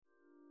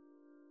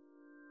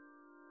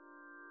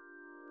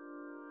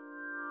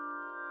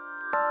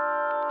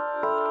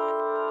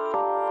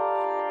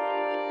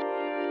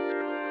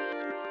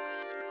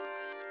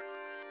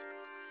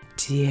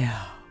deal.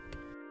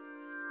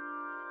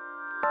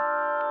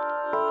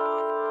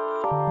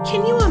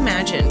 Can you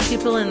imagine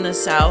people in the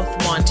South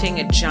wanting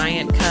a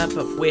giant cup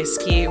of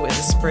whiskey with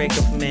a sprig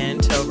of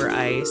mint over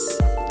ice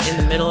in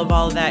the middle of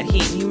all of that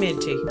heat and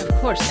humidity? Of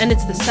course. And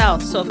it's the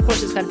South, so of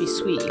course it's got to be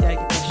sweet. You got to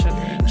get that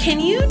sugar. Can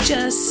you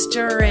just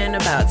stir in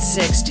about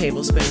 6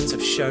 tablespoons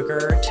of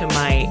sugar to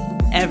my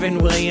Evan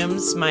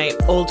Williams, my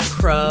Old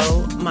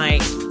Crow, my...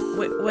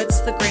 What's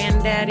the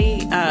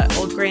granddaddy?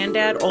 Old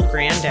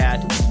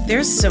granddad.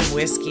 There's some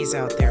whiskeys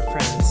out there,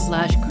 friends.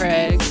 Slash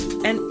Craig.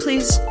 And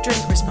please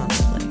drink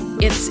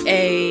responsibly. It's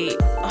a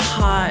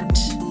hot,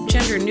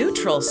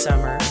 gender-neutral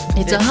summer.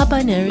 It's a hot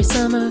binary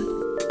summer.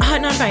 A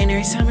hot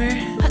non-binary summer.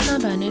 Hot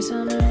non-binary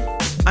summer.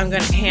 I'm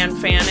going to hand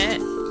fan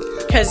it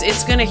because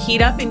it's going to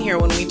heat up in here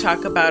when we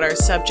talk about our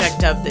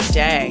subject of the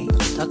day.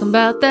 Talking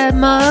about that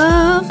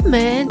Muff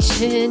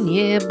Mansion,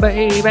 yeah,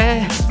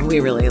 baby. We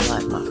really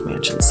let Muff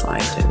Mansion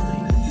slide, didn't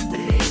we?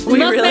 We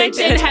Muff really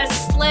Mansion did.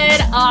 has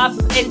slid off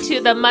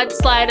into the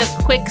mudslide of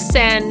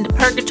quicksand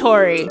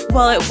purgatory.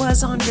 Well, it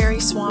was on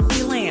very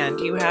swampy land,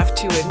 you have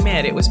to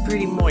admit. It was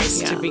pretty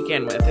moist to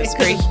begin with. It's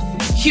very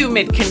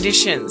humid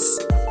conditions.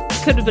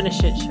 Could have been a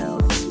shit show.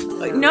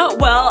 No,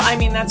 well, I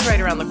mean, that's right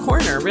around the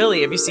corner,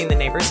 really. Have you seen The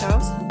Neighbor's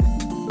House?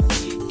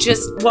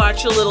 Just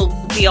watch a little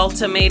The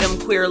Ultimatum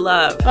Queer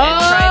Love and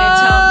try to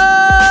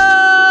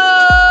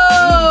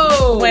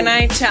tell... When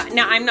I tell...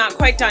 Now, I'm not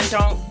quite done.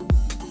 Don't...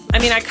 I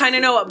mean, I kind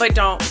of know it, but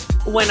don't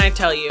when I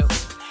tell you.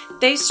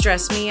 They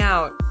stress me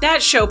out.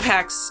 That show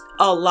packs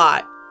a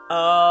lot.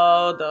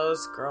 Oh,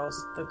 those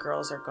girls. The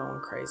girls are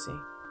going crazy.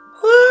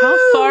 How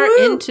far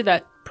into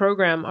that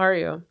program are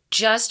you?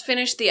 Just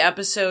finished the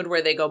episode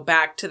where they go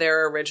back to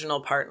their original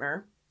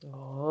partner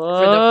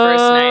for the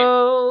first night.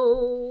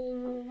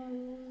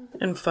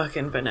 And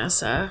fucking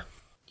Vanessa.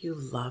 You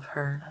love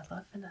her. I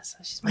love Vanessa.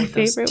 She's my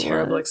favorite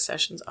terrible one.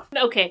 accessions.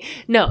 Okay,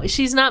 no,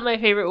 she's not my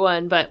favorite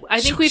one, but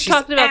I think we've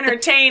talked about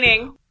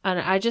entertaining. And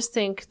I just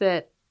think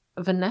that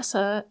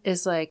Vanessa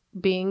is like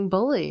being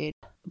bullied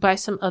by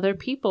some other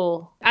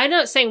people. I'm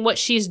not saying what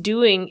she's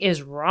doing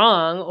is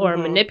wrong or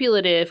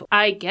manipulative.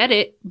 I get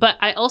it, but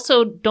I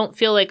also don't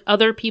feel like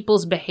other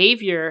people's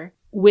behavior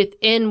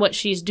within what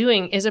she's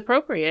doing is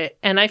appropriate.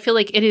 And I feel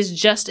like it is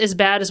just as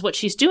bad as what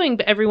she's doing,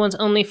 but everyone's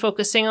only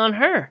focusing on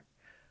her.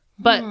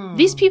 But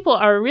these people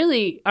are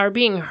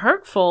being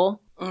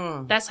hurtful.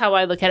 That's how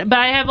I look at it. But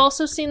I have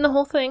also seen the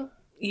whole thing.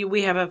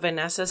 We have a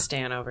Vanessa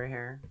stan over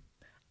here.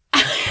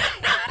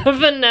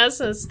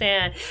 Vanessa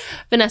stan.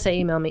 Vanessa,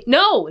 email me.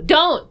 No,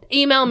 don't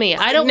email me.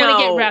 I don't want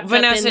to get wrapped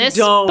Vanessa, up in this.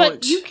 Don't.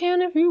 But you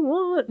can if you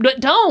want.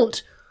 But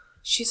don't.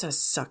 She's a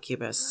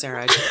succubus,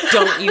 Sarah.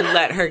 Don't you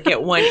let her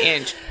get 1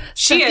 inch.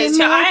 She Sucking is.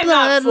 my I'm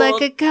not blood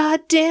fooled. like a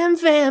goddamn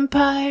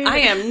vampire. I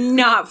am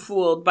not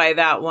fooled by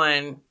that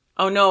one.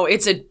 Oh no,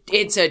 it's a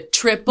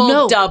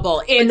triple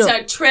double. It's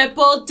a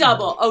triple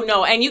double. Oh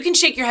no, and you can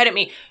shake your head at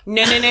me.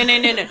 No.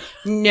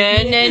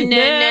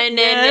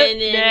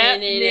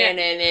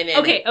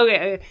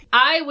 Okay.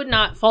 I would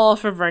not fall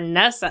for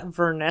Vanessa.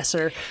 Vanessa,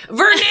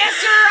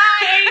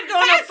 I ain't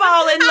gonna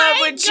fall in love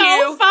with you.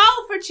 Don't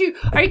fall for you.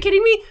 Are you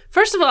kidding me?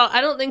 First of all,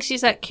 I don't think she's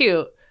that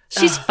cute.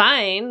 She's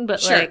fine, but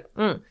sure.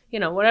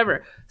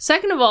 Whatever.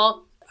 Second of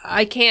all,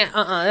 I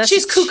can't.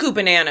 She's cuckoo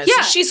bananas.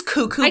 Yeah. She's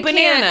cuckoo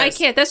bananas. I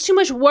can't. That's too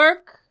much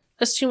work.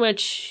 That's too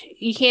much.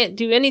 You can't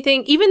do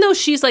anything. Even though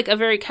she's like a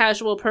very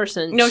casual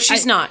person. No,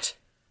 she's not.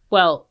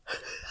 Well.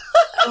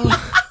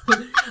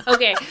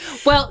 Okay.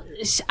 Well,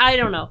 I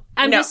don't know.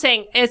 I'm just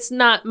saying it's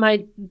not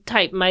my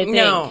type, my thing.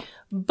 No.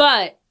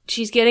 But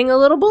she's getting a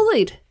little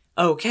bullied.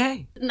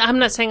 Okay. I'm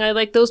not saying I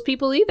like those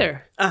people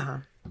either. Uh-huh.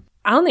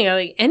 I don't think I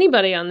like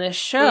anybody on this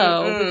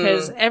show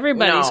because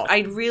everybody's... No,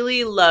 I'd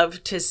really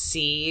love to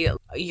see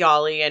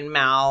Yoly and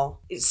Mal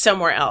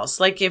somewhere else.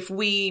 Like if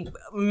we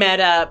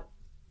met up,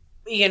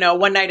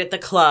 one night at the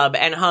club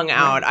and hung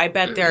out, I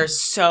bet they're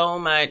so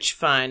much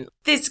fun.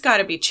 This got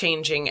to be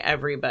changing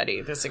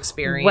everybody, this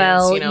experience,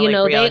 well, like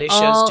reality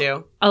shows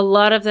do. A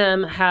lot of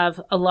them have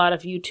a lot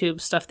of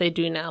YouTube stuff they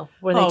do now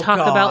where they talk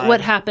about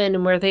what happened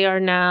and where they are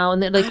now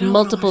and they're like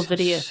multiple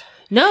videos.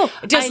 No,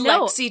 does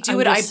Lexi do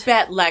it? I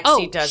bet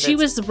Lexi does it. She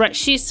was right.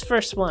 She's the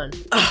first one.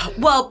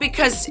 Well,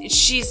 because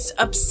she's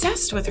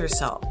obsessed with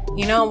herself.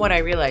 You know what I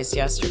realized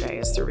yesterday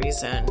is the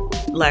reason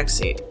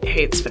Lexi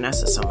hates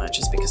Vanessa so much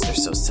is because they're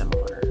so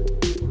similar.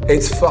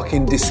 It's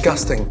fucking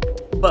disgusting.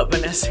 But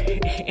Vanessa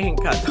ain't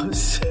got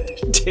those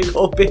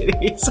tickle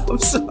bitties. I'm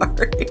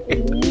sorry.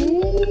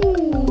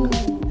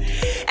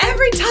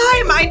 Every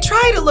time I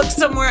try to look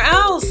somewhere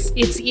else.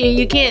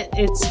 You can't.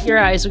 It's your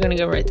eyes are going to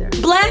go right there.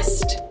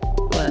 Blessed.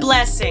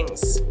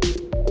 Blessings.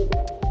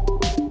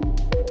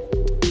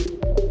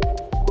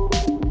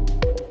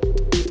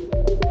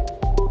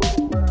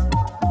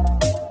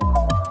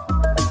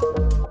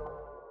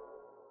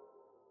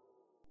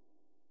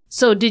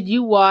 So did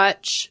you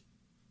watch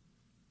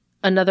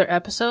another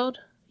episode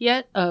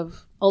yet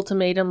of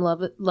Ultimatum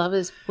Love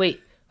is Blind?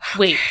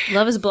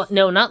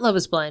 No, not Love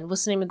is Blind.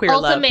 What's the name of Queer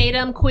Love.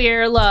 Ultimatum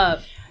Queer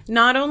Love.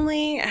 Not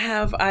only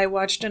have I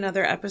watched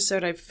another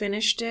episode, I've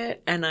finished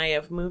it, and I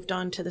have moved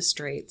on to the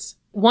straights.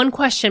 One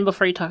question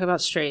before you talk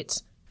about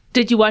straights.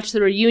 Did you watch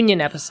the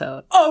reunion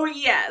episode? Oh,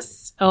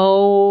 yes.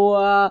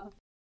 Oh,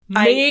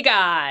 my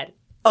God.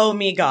 Oh,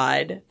 me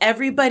God.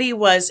 Everybody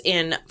was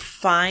in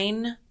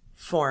fine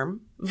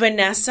form.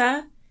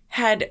 Vanessa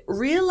had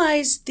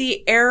realized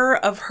the error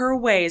of her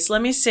ways.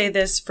 Let me say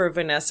this for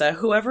Vanessa.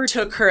 Whoever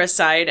took her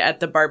aside at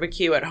the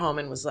barbecue at home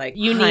and was like,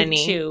 You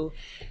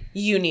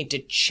need to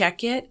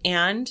check it,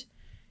 and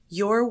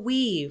your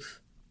weave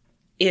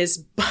is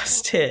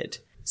busted.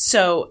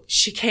 So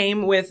she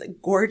came with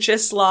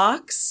gorgeous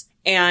locks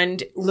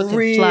and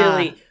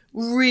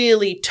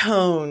really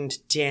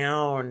toned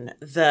down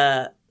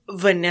the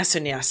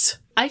Vanessa-ness.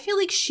 I feel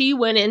like she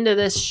went into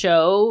this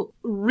show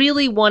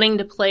really wanting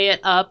to play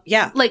it up.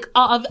 Yeah. Like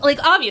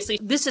obviously,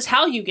 this is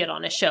how you get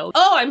on a show.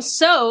 Oh, I'm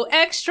so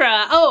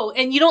extra. Oh,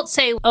 and you don't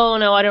say, oh,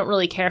 no, I don't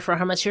really care for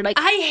hummus. You're like,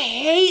 I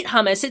hate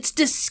hummus. It's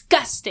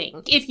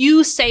disgusting. If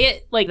you say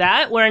it like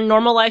that, where in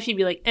normal life, you'd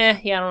be like, yeah,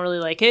 I don't really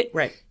like it.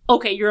 Right.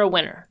 Okay, you're a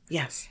winner.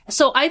 Yes.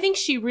 So I think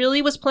she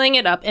really was playing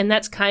it up, and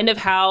that's kind of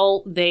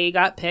how they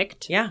got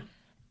picked. Yeah.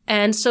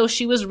 And so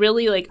she was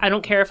really like, I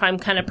don't care if I'm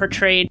kind of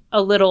portrayed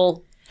a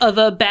little of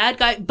a bad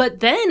guy. But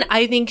then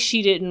I think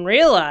she didn't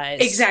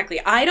realize. Exactly.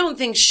 I don't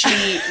think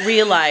she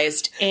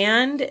realized.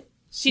 And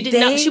she did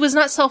not. She was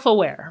not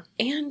self-aware.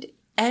 And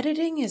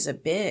editing is a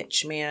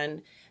bitch,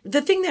 man.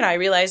 The thing that I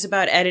realize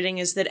about editing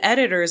is that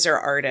editors are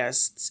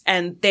artists,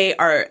 and they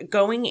are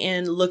going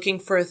in looking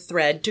for a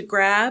thread to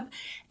grab.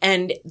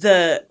 And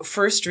the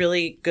first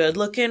really good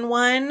looking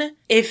one,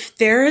 if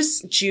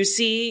there's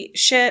juicy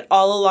shit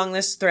all along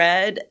this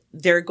thread,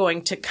 they're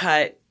going to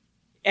cut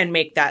and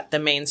make that the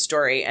main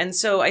story. And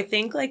so I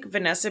think like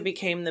Vanessa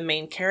became the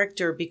main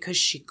character because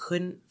she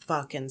couldn't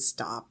fucking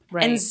stop.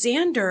 Right. And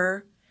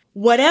Xander,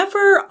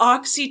 whatever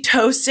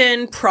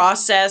oxytocin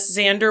process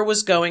Xander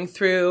was going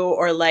through,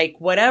 or like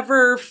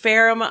whatever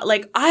pheromone,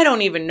 like I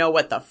don't even know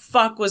what the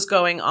fuck was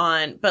going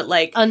on, but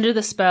like under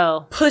the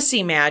spell,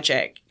 pussy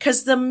magic.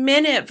 Cause the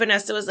minute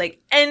Vanessa was like,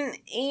 and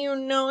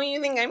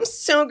you think I'm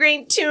so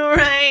great too,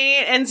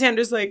 right? And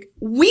Xander's like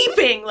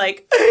weeping,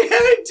 like,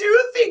 I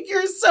do think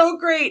you're so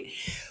great.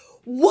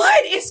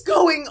 What is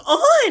going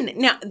on?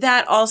 Now,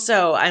 that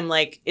also, I'm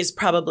like, is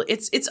probably,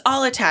 it's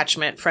all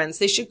attachment, friends.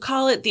 They should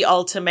call it the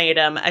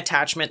ultimatum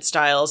attachment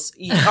styles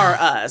are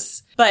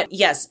us. But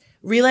yes,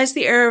 realize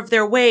the error of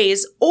their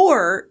ways,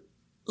 or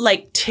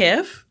like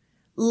Tiff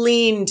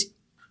leaned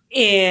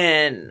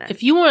in.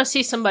 If you want to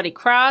see somebody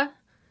cry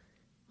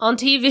on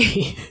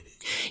TV,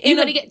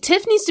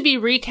 Tiff needs to be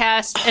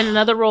recast in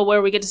another role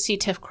where we get to see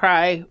Tiff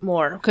cry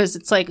more, because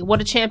it's like,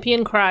 what a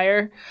champion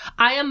crier.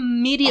 I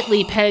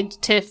immediately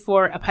pegged Tiff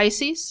for a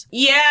Pisces.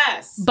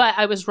 Yes. But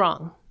I was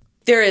wrong.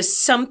 There is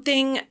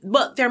something,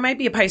 well, there might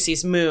be a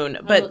Pisces moon,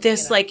 but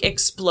this like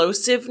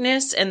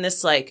explosiveness and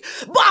this like,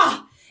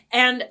 bah!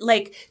 And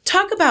like,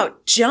 talk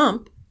about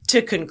jump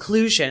to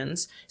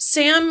conclusions.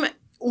 Sam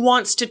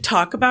wants to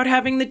talk about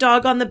having the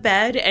dog on the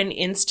bed, and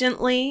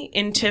instantly,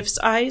 in Tiff's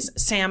eyes,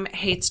 Sam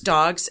hates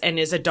dogs and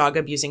is a dog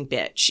abusing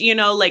bitch. You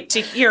know, like,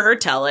 to hear her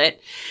tell it,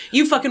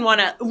 you fucking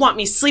want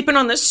me sleeping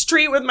on the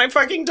street with my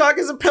fucking dog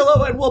as a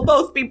pillow, and we'll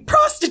both be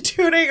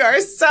prostituting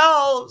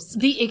ourselves.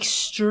 The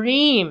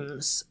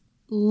extremes.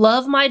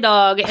 Love my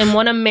dog and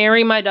want to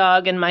marry my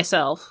dog and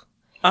myself.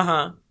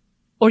 Uh-huh.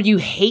 Or you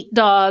hate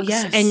dogs,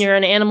 yes, and you're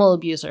an animal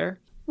abuser.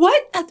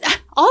 What?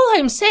 All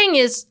I'm saying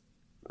is,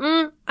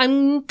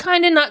 I'm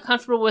kind of not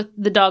comfortable with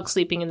the dog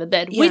sleeping in the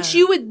bed, which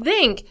you would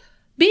think,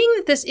 being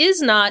that this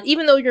is not,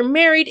 even though you're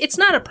married, it's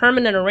not a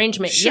permanent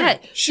arrangement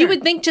yet. Sure. You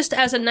would think, just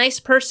as a nice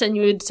person,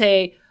 you would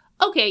say,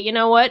 okay, you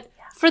know what?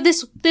 For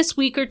this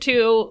week or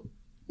two,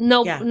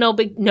 no,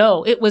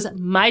 it was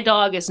my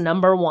dog is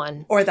number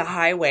one. Or the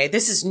highway.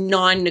 This is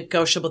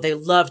non-negotiable. They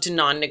loved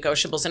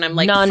non-negotiables. And I'm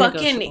like,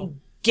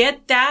 fucking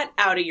get that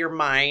out of your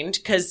mind,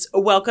 because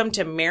welcome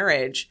to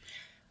marriage.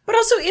 But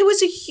also, it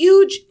was a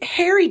huge,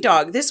 hairy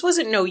dog. This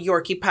wasn't no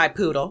Yorkie Pie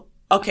Poodle.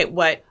 Okay,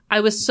 what? I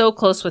was so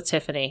close with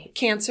Tiffany.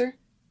 Cancer?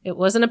 It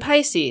wasn't a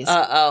Pisces.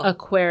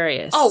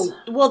 Aquarius. Oh,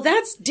 well,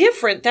 that's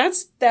different.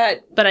 That's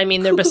that. But I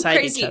mean, they're beside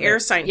crazy each other. Air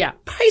sign. Yeah.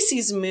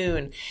 Pisces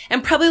moon.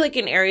 And probably like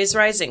an Aries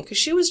rising, because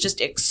she was just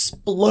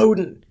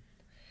exploding.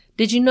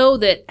 Did you know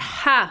that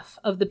half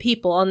of the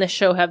people on this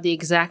show have the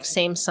exact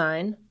same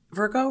sign?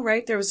 Virgo,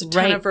 right? There was a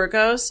ton of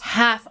Virgos.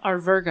 Half are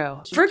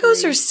Virgo.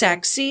 Virgos are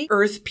sexy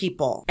earth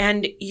people.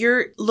 And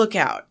look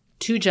out.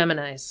 2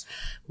 Geminis.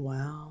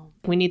 Wow.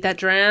 We need that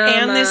drama.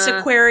 And this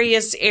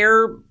Aquarius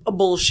air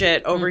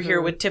bullshit over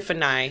here with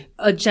Tiffany.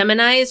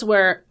 Geminis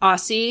were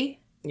Aussie.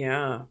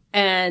 Yeah.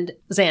 And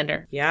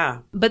Xander.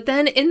 Yeah. But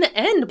then in the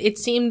end, it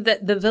seemed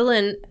that the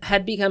villain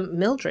had become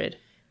Mildred.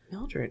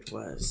 Mildred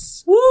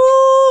was.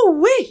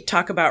 Woo-wee!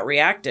 Talk about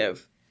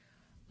reactive.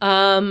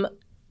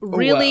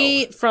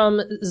 Really,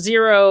 from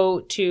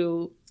 0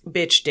 to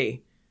bitch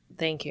D.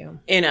 Thank you.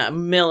 In a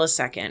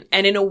millisecond.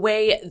 And in a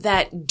way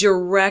that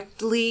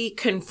directly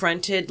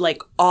confronted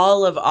like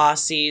all of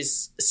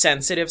Aussie's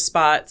sensitive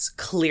spots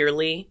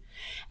clearly.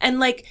 And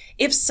like,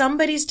 if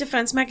somebody's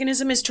defense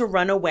mechanism is to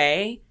run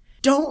away,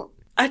 don't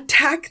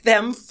attack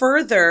them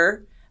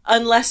further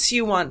unless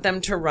you want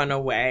them to run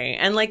away.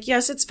 And like,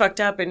 yes, it's fucked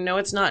up, and no,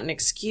 it's not an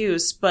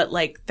excuse, but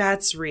like,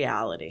 that's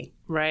reality.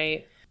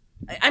 Right.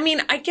 I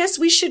mean, I guess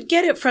we should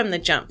get it from the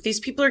jump. These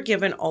people are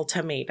given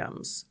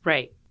ultimatums.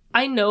 Right.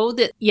 I know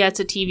that, yeah, it's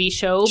a TV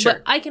show, Sure.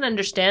 but I can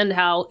understand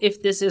how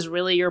if this is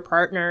really your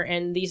partner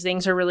and these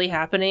things are really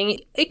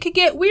happening, it could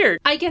get weird.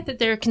 I get that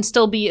there can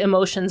still be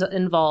emotions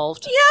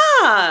involved.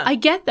 Yeah. I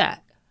get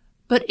that.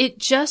 But it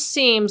just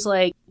seems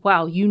like,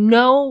 wow, you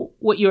know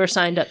what you are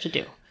signed up to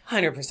do.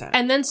 100%.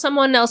 And then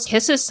someone else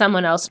kisses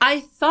someone else.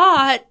 I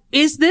thought,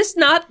 is this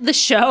not the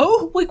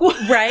show? Like, what?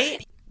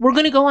 Right? We're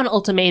going to go on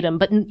Ultimatum,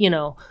 but, you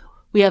know,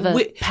 we have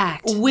a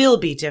pact. We'll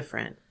be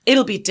different.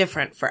 It'll be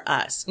different for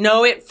us.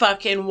 No, it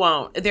fucking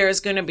won't. There's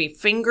going to be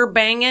finger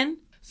banging.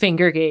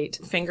 Fingergate.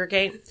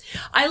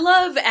 I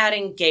love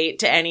adding gate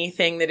to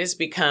anything that has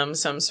become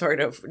some sort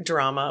of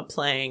drama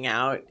playing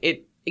out.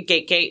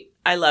 Gate.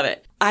 I love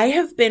it. I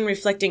have been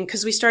reflecting,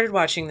 because we started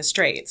watching The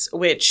Straits,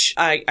 which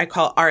I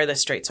call Are the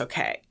Straits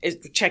Okay?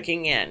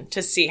 Checking in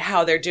to see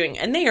how they're doing.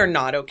 And they are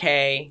not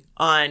okay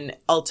on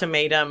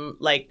Ultimatum,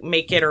 like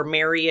Make It or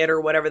Marry It or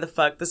whatever the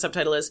fuck the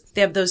subtitle is. They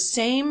have those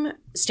same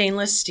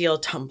stainless steel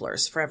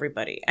tumblers for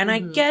everybody. And I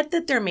get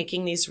that they're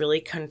making these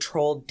really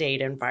controlled date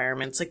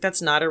environments. Like,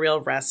 that's not a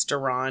real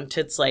restaurant.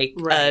 It's like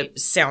a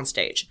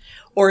soundstage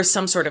or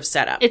some sort of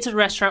setup. It's a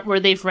restaurant where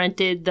they've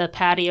rented the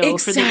patio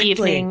for the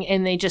evening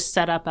and they just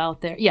set up out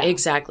there. Yeah.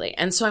 Exactly.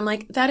 And so I'm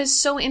like, that is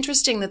so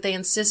interesting that they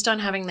insist on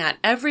having that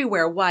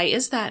everywhere. Why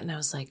is that? And I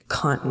was like,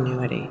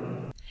 continuity.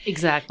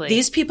 Exactly.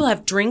 These people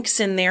have drinks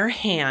in their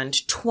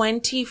hand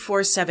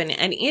 24/7.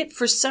 And it,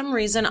 for some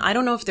reason, I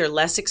don't know if they're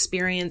less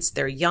experienced,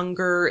 they're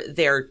younger,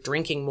 they're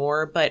drinking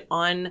more, but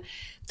on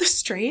The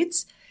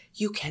Straits,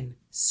 you can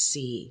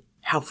see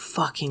how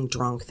fucking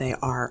drunk they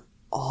are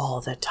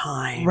all the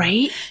time.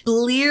 Right?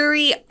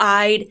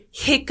 Bleary-eyed,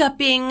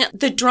 hiccuping.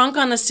 The drunk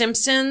on The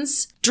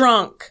Simpsons,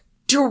 drunk,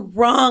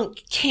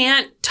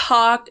 can't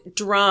talk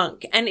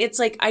drunk. And it's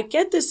like, I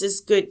get this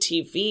is good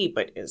TV,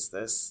 but is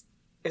this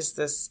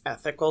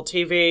ethical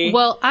TV?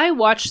 Well, I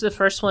watched the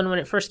first one when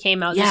it first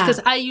came out, just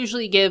because I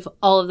usually give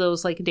all of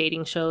those like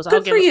dating shows.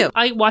 Good for you.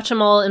 I watch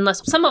them all,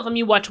 unless some of them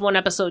you watch one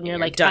episode and you're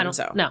like, done. I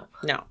don't know.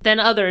 No.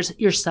 Then others,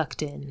 you're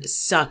sucked in.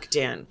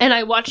 And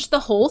I watched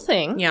the whole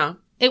thing. Yeah.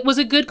 It was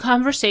a good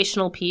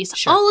conversational piece.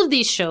 Sure. All of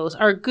these shows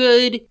are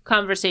good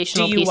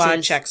conversational pieces. Do you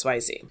watch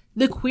XYZ?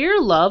 The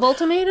Queer Love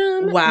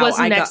Ultimatum was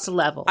next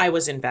level. I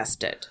was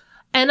invested.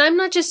 And I'm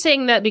not just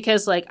saying that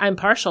because, like, I'm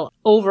partial.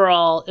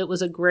 Overall, it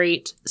was a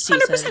great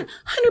season.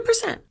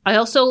 100%. I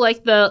also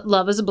like the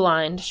Love is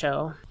Blind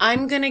show.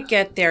 I'm going to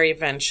get there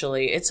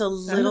eventually. It's a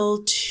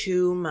little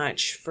too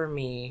much for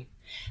me.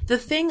 The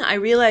thing I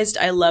realized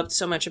I loved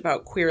so much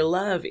about Queer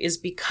Love is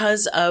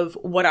because of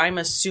what I'm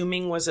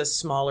assuming was a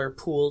smaller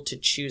pool to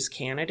choose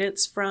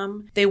candidates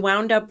from. They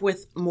wound up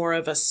with more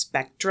of a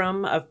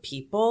spectrum of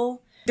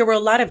people. There were a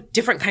lot of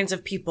different kinds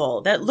of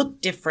people that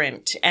looked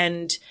different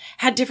and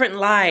had different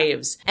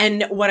lives.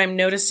 And what I'm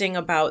noticing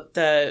about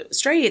the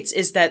Straits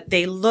is that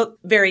they look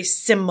very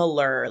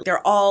similar.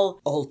 They're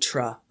all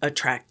ultra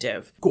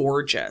attractive,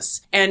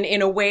 gorgeous. And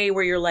in a way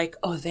where you're like,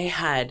 oh, they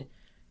had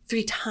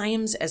 3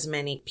 times as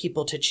many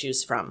people to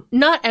choose from.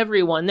 Not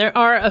everyone. There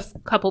are a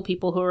couple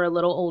people who are a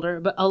little older,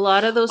 but a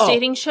lot of those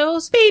dating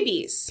shows,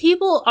 babies.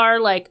 People are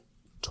like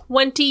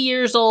 20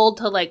 years old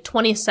to like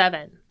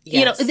 27. Yes.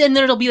 You know, then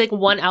there'll be like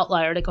one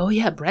outlier, like, oh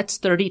yeah, Brett's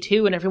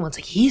 32, and everyone's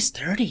like, he's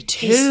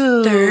 32. He's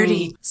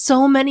 30.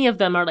 So many of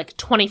them are like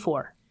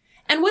 24.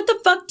 And what the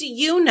fuck do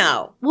you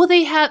know? Well,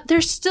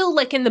 they're still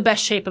like in the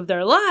best shape of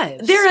their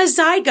lives. They're a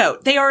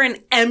zygote. They are an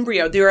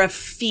embryo. They're a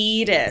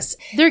fetus.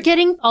 They're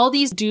getting all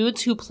these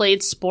dudes who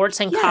played sports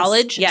in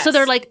college. Yes. So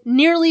they're like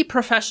nearly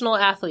professional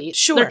athletes.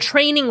 Sure. They're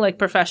training like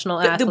professional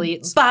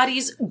athletes. The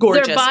body's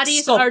gorgeous. Their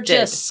bodies sculpted. are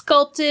just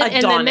sculpted.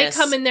 Adonis. And then they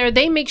come in there,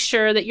 they make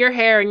sure that your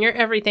hair and your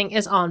everything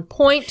is on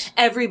point.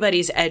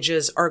 Everybody's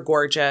edges are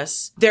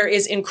gorgeous. There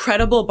is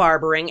incredible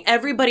barbering.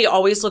 Everybody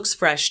always looks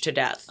fresh to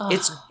death.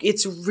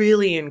 It's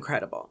really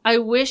incredible. I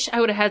wish I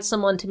would have had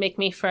someone to make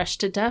me fresh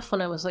to death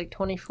when I was like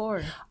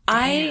 24.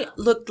 I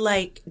looked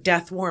like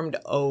death warmed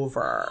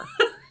over.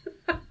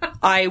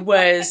 I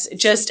was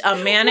just a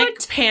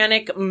manic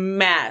panic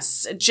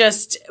mess.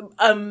 Just,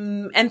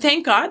 and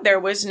thank God there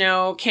was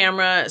no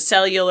camera,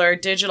 cellular,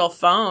 digital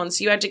phones.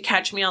 You had to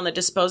catch me on the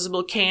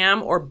disposable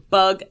cam or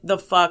bug the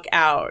fuck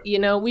out. You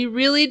know, we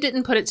really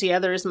didn't put it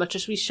together as much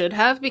as we should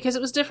have because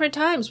it was different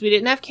times. We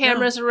didn't have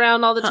cameras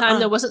around all the time.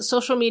 There wasn't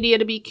social media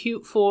to be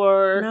cute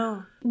for.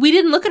 No. We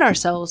didn't look at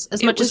ourselves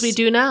as much as we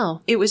do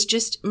now. It was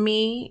just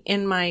me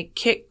in my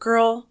Kick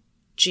Girl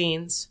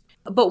jeans.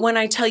 But when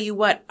I tell you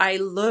what, I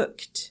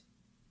looked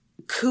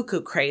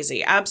cuckoo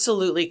crazy,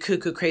 absolutely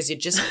cuckoo crazy.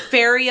 Just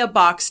Faria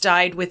box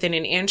died within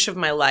an inch of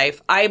my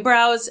life.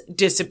 Eyebrows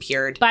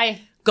disappeared. Bye.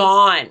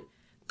 Gone.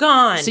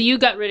 So you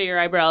got rid of your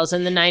eyebrows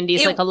in the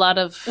 90s, like a lot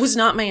of... It was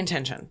not my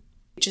intention.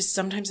 Just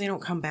sometimes they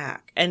don't come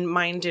back. And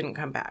mine didn't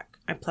come back.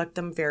 I pluck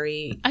them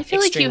very I feel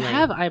like you extremely.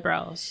 have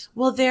eyebrows.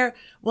 Well,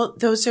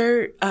 those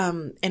are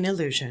an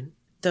illusion.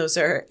 Those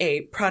are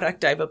a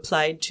product I've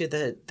applied to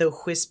the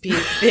wispy,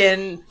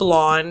 thin,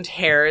 blonde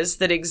hairs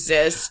that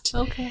exist.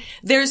 Okay.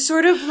 They're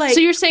sort of like...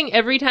 So you're saying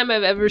every time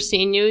I've ever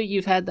seen you,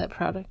 you've had that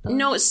product on?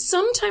 No,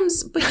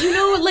 sometimes, but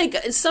like,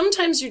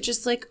 sometimes you're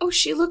just like, oh,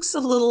 she looks a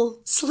little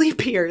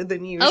sleepier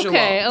than usual.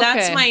 Okay.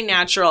 That's my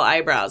natural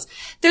eyebrows.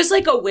 There's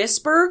like a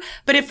whisper,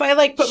 but if I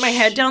like put my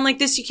head down like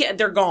this, you can't,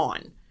 they're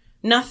gone.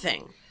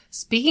 Nothing.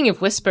 Speaking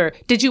of whisper,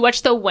 did you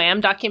watch the Wham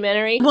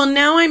documentary? Well,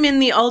 now I'm in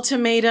the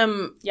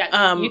ultimatum.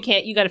 Yeah, you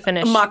can't. You got to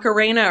finish.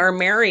 Macarena or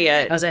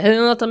Marriott. I was like,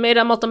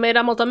 ultimatum.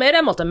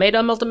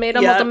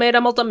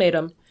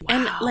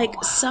 And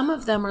like some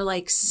of them are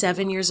like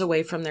 7 years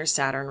away from their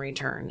Saturn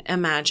return.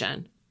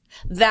 Imagine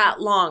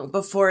that long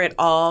before it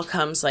all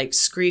comes like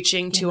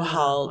screeching to a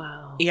halt.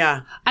 Wow.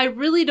 Yeah. I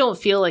really don't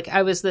feel like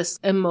I was this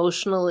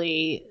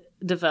emotionally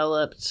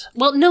developed.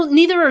 Well, no,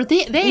 neither are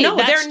they. No,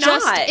 That's they're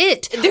just not.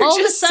 it. They're all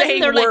just of a sudden,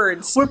 saying they're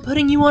words. like, we're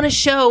putting you on a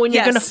show and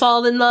you're Yes. going to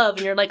fall in love.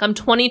 And you're like, I'm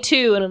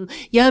 22 and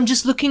I'm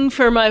just looking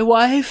for my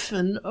wife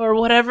or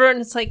whatever.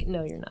 And it's like,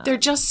 no, you're not. They're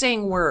just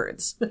saying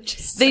words.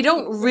 They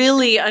don't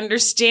really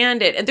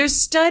understand it. And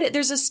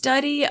there's a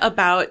study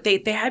about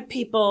they had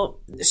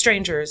people,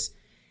 strangers,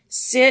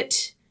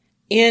 sit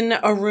in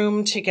a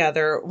room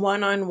together,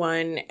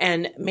 one-on-one,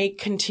 and make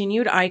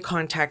continued eye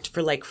contact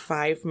for like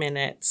 5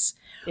 minutes.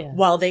 Yeah.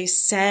 While they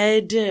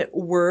said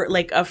were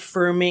like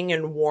affirming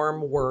and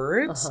warm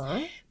words,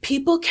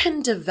 people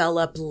can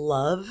develop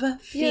love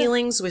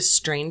feelings with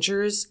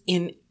strangers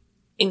in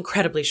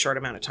incredibly short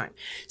amount of time.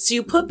 So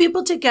you put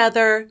people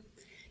together,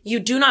 you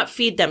do not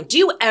feed them. Do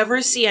you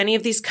ever see any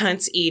of these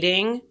cunts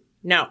eating?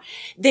 No,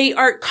 they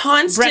are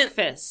constant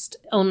breakfast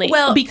only.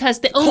 Well,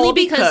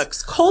 Colby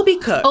cooks.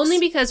 Only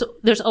because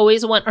there's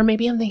always one, or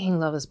maybe I'm thinking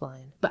Love is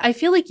Blind. But I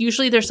feel like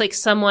usually there's like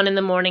someone in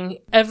the morning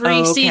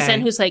every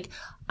season who's like,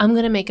 I'm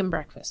going to make him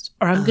breakfast.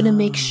 Or I'm going to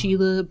make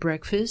Sheila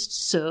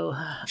breakfast. So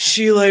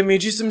Sheila, I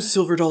made you some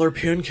silver dollar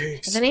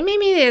pancakes. And then he made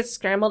me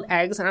scrambled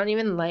eggs. I don't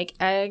even like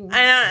eggs.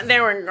 They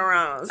were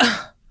gross.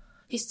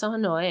 He's so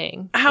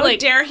annoying. How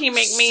dare he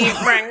make me eat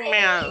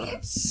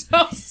breakfast?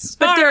 So sorry.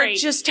 But they're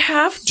just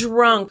half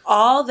drunk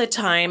all the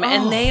time.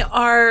 And they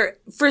are,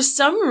 for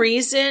some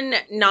reason,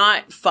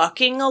 not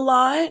fucking a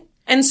lot.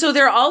 And so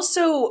they're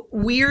also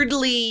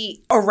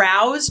weirdly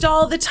aroused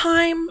all the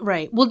time.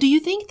 Right. Well, do you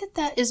think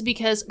that is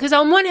because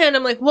on one hand,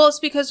 I'm like, well, it's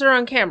because they're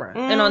on camera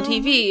and on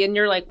TV. And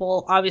you're like,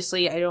 well,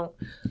 obviously I don't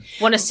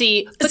want to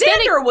see. But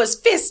Xander was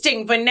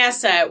fisting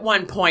Vanessa at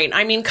one point.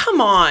 I mean, come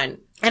on.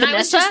 And Vanessa? I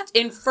was just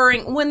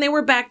inferring when they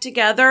were back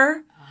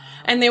together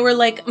and they were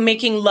like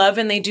making love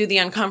and they do the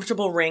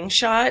uncomfortable ring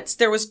shots.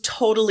 There was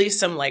totally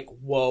some like,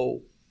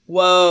 whoa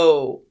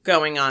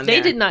going on there.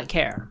 They did not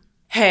care.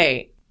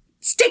 Hey.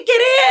 Stick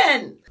it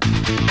in!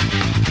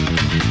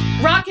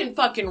 Rock and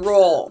fucking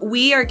roll.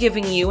 We are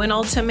giving you an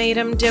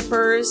ultimatum,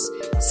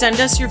 Dipperz.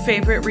 Send us your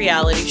favorite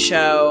reality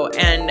show,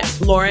 and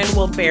Lauren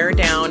will bear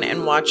down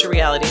and watch a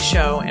reality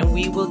show, and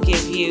we will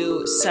give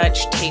you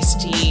such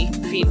tasty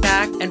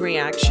feedback and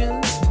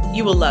reactions.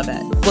 You will love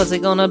it. What's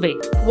it gonna be?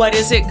 What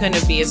is it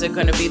gonna be? Is it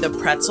gonna be the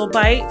pretzel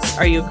bites?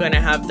 Are you gonna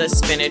have the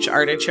spinach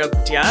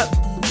artichoke dip?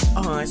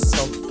 Oh, it's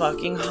so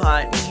fucking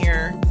hot in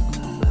here.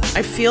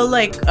 I feel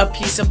like a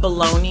piece of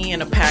bologna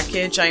in a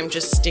package. I'm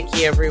just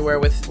sticky everywhere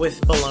with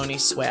bologna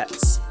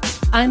sweats.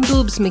 I'm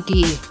Boobs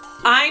McGee.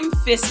 I'm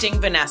fisting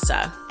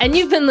Vanessa. And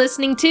you've been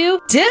listening to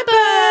Dipperz!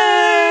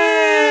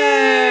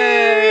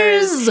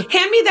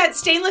 Hand me that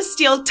stainless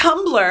steel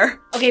tumbler.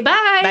 Okay,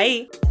 bye.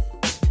 Bye.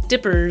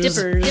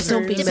 Dipperz.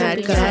 Don't be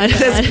mad, God.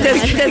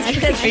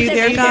 Are you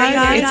there,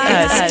 God? It's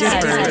us,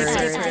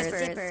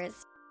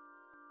 Dipperz.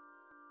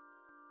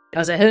 I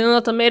was like,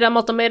 ultimatum.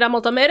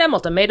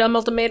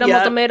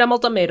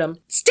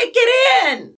 Stick it in!